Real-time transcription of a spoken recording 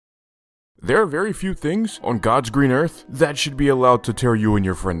There are very few things on God's green earth that should be allowed to tear you and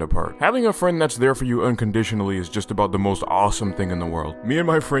your friend apart. Having a friend that's there for you unconditionally is just about the most awesome thing in the world. Me and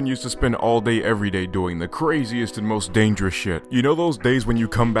my friend used to spend all day every day doing the craziest and most dangerous shit. You know those days when you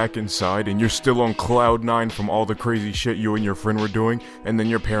come back inside and you're still on cloud 9 from all the crazy shit you and your friend were doing, and then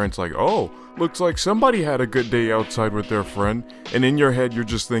your parents like, oh, looks like somebody had a good day outside with their friend, and in your head you're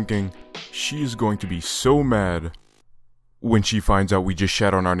just thinking, she is going to be so mad when she finds out we just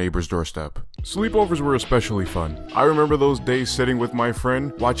shat on our neighbor's doorstep. Sleepovers were especially fun. I remember those days sitting with my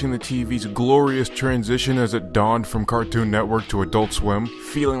friend, watching the TV's glorious transition as it dawned from Cartoon Network to Adult Swim,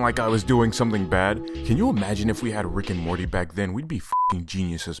 feeling like I was doing something bad. Can you imagine if we had Rick and Morty back then? We'd be f***ing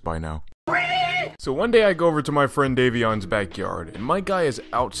geniuses by now. So one day I go over to my friend Davion's backyard, and my guy is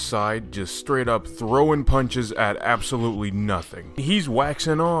outside just straight up throwing punches at absolutely nothing. He's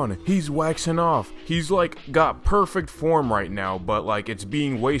waxing on, he's waxing off. He's like got perfect form right now, but like it's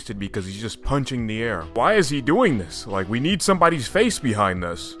being wasted because he's just punching the air. Why is he doing this? Like, we need somebody's face behind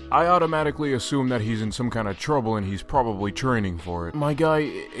this. I automatically assume that he's in some kind of trouble and he's probably training for it. My guy,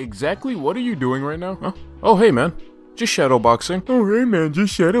 exactly what are you doing right now? Huh? Oh, hey man. Just shadowboxing. Oh hey man,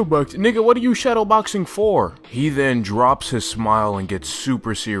 just shadowboxing. Nigga, what are you shadowboxing for? He then drops his smile and gets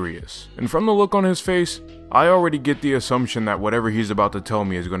super serious. And from the look on his face, I already get the assumption that whatever he's about to tell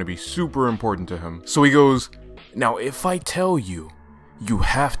me is going to be super important to him. So he goes, now if I tell you, you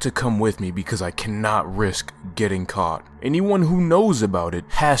have to come with me because I cannot risk getting caught. Anyone who knows about it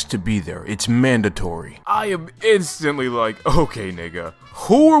has to be there. It's mandatory. I am instantly like, okay nigga,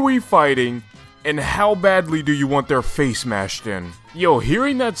 who are we fighting? And how badly do you want their face smashed in? Yo,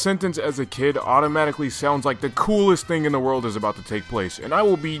 hearing that sentence as a kid automatically sounds like the coolest thing in the world is about to take place, and I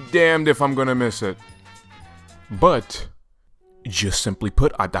will be damned if I'm gonna miss it. But, just simply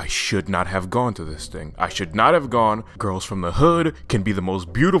put, I should not have gone to this thing. I should not have gone. Girls from the hood can be the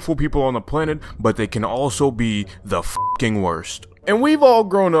most beautiful people on the planet, but they can also be the f***ing worst. And we've all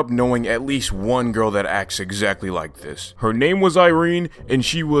grown up knowing at least one girl that acts exactly like this. Her name was Irene, and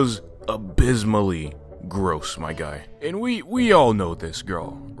she was abysmally gross, my guy. And we all know this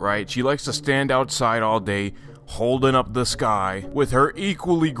girl, right? She likes to stand outside all day, holding up the sky, with her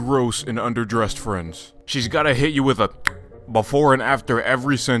equally gross and underdressed friends. She's gotta hit you with a before and after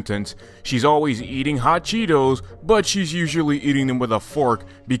every sentence. She's always eating hot Cheetos, but she's usually eating them with a fork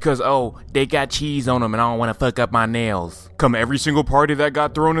because, oh, they got cheese on them and I don't want to fuck up my nails. Come every single party that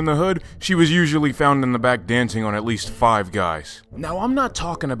got thrown in the hood, she was usually found in the back dancing on at least 5 guys. Now, I'm not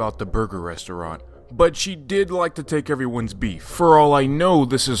talking about the burger restaurant, but she did like to take everyone's beef. For all I know,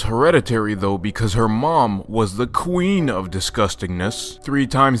 this is hereditary though, because her mom was the queen of disgustingness. 3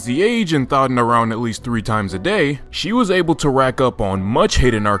 times the age and thotting around at least 3 times a day, she was able to rack up on much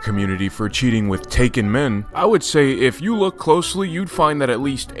hate in our community for cheating with taken men. I would say if you look closely, you'd find that at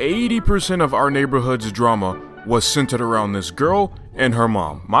least 80% of our neighborhood's drama was centered around this girl and her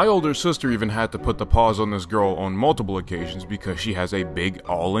mom. My older sister even had to put the pause on this girl on multiple occasions because she has a big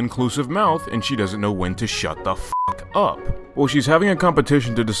all-inclusive mouth and she doesn't know when to shut the fuck up. Well, she's having a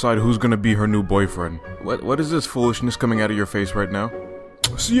competition to decide who's gonna be her new boyfriend. What is this foolishness coming out of your face right now?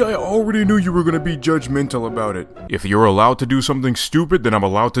 See, I already knew you were gonna be judgmental about it. If you're allowed to do something stupid, then I'm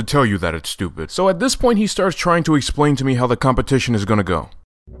allowed to tell you that it's stupid. So at this point, he starts trying to explain to me how the competition is gonna go.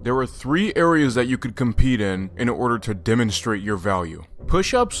 There are 3 areas that you could compete in order to demonstrate your value.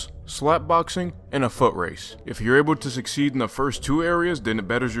 Push-ups, slapboxing, and a foot race. If you're able to succeed in the first 2 areas, then it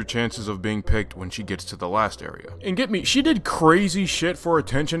betters your chances of being picked when she gets to the last area. And get me, she did crazy shit for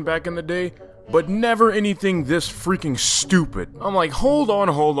attention back in the day, but never anything this freaking stupid. I'm like, hold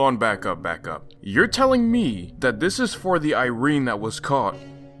on, back up. You're telling me that this is for the Irene that was caught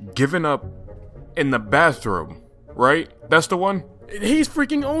giving up in the bathroom, right? That's the one? He's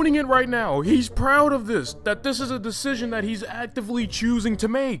freaking owning it right now. He's proud of this, that this is a decision that he's actively choosing to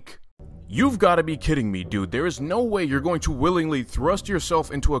make. You've got to be kidding me, dude. There is no way you're going to willingly thrust yourself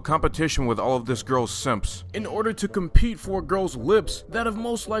into a competition with all of this girl's simps in order to compete for a girl's lips that have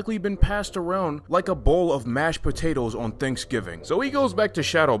most likely been passed around like a bowl of mashed potatoes on Thanksgiving. So he goes back to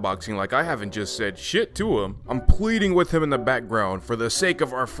shadowboxing like I haven't just said shit to him. I'm pleading with him in the background for the sake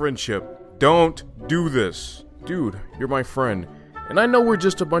of our friendship. Don't do this. Dude, you're my friend. And I know we're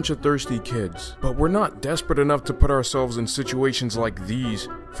just a bunch of thirsty kids, but we're not desperate enough to put ourselves in situations like these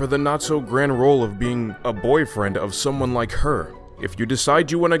for the not so grand role of being a boyfriend of someone like her. If you decide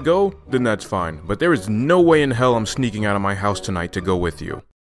you want to go, then that's fine, but there is no way in hell I'm sneaking out of my house tonight to go with you.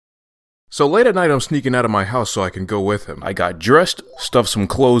 So late at night I'm sneaking out of my house so I can go with him. I got dressed, stuffed some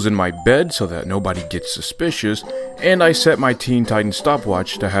clothes in my bed so that nobody gets suspicious, and I set my Teen Titans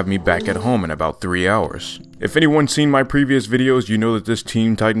stopwatch to have me back at home in about 3 hours. If anyone's seen my previous videos, you know that this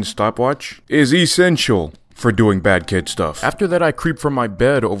Teen Titans stopwatch is essential for doing bad kid stuff. After that, I creep from my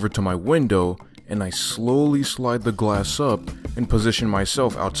bed over to my window, and I slowly slide the glass up and position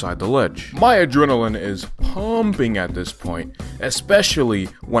myself outside the ledge. My adrenaline is pumping at this point, especially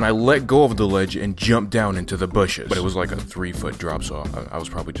when I let go of the ledge and jump down into the bushes. But it was like a 3-foot drop, so I was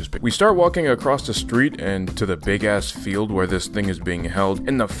probably just big. We start walking across the street and to the big ass field where this thing is being held,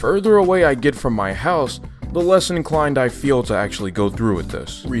 and the further away I get from my house, the less inclined I feel to actually go through with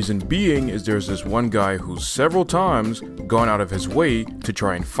this. Reason being is there's this one guy who's several times gone out of his way to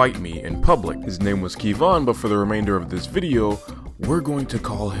try and fight me in public. His name was Kevon, but for the remainder of this video, we're going to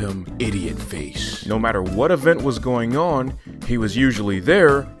call him Idiot Face. No matter what event was going on, he was usually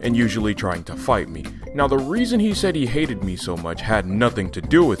there and usually trying to fight me. Now, the reason he said he hated me so much had nothing to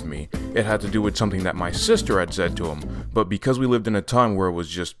do with me. It had to do with something that my sister had said to him. But because we lived in a time where it was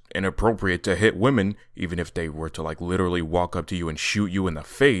just inappropriate to hit women, even if they were to like literally walk up to you and shoot you in the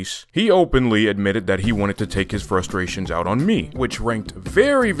face, he openly admitted that he wanted to take his frustrations out on me, which ranked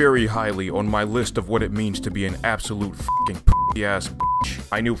very, very highly on my list of what it means to be an absolute fucking ass bitch.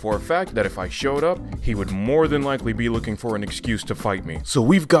 I knew for a fact that if I showed up, he would more than likely be looking for an excuse to fight me. So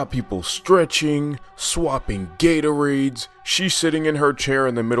we've got people stretching, swapping Gatorades, she's sitting in her chair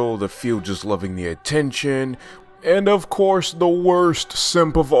in the middle of the field just loving the attention, and of course the worst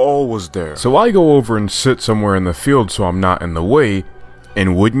simp of all was there. So I go over and sit somewhere in the field so I'm not in the way,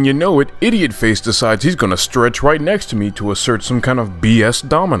 and wouldn't you know it, Idiot Face decides he's gonna stretch right next to me to assert some kind of BS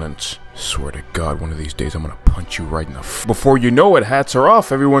dominance. Swear to God, one of these days I'm gonna punch you right in the Before you know it, hats are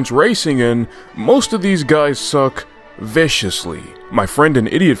off, everyone's racing, and most of these guys suck viciously. My friend and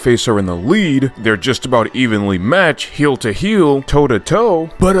Idiot Face are in the lead, they're just about evenly matched, heel to heel, toe to toe,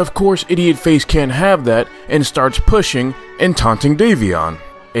 but of course Idiot Face can't have that and starts pushing and taunting Davion.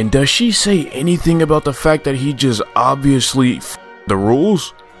 And does she say anything about the fact that he just obviously the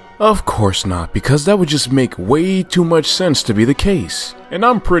rules? Of course not, because that would just make way too much sense to be the case. And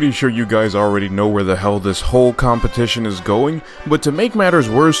I'm pretty sure you guys already know where the hell this whole competition is going, but to make matters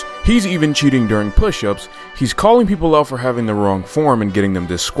worse, he's even cheating during push-ups, he's calling people out for having the wrong form and getting them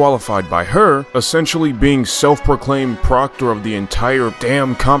disqualified by her, essentially being self-proclaimed proctor of the entire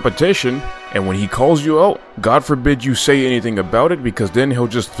damn competition. And when he calls you out, God forbid you say anything about it, because then he'll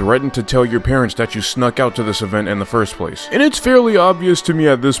just threaten to tell your parents that you snuck out to this event in the first place. And it's fairly obvious to me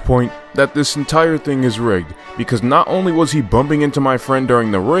at this point that this entire thing is rigged, because not only was he bumping into my friend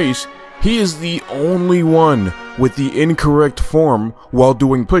during the race, he is the only one with the incorrect form while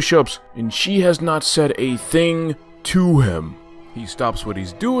doing push-ups, and she has not said a thing to him. He stops what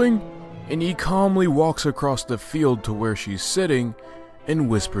he's doing, and he calmly walks across the field to where she's sitting, and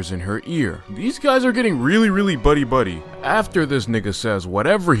whispers in her ear. These guys are getting really buddy-buddy. After this nigga says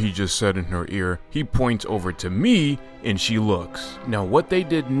whatever he just said in her ear, he points over to me, and she looks. Now what they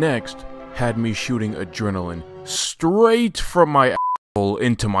did next had me shooting adrenaline straight from my asshole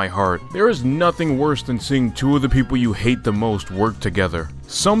into my heart. There is nothing worse than seeing two of the people you hate the most work together.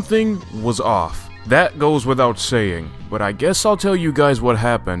 Something was off. That goes without saying. But I guess I'll tell you guys what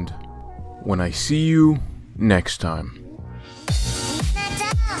happened when I see you next time.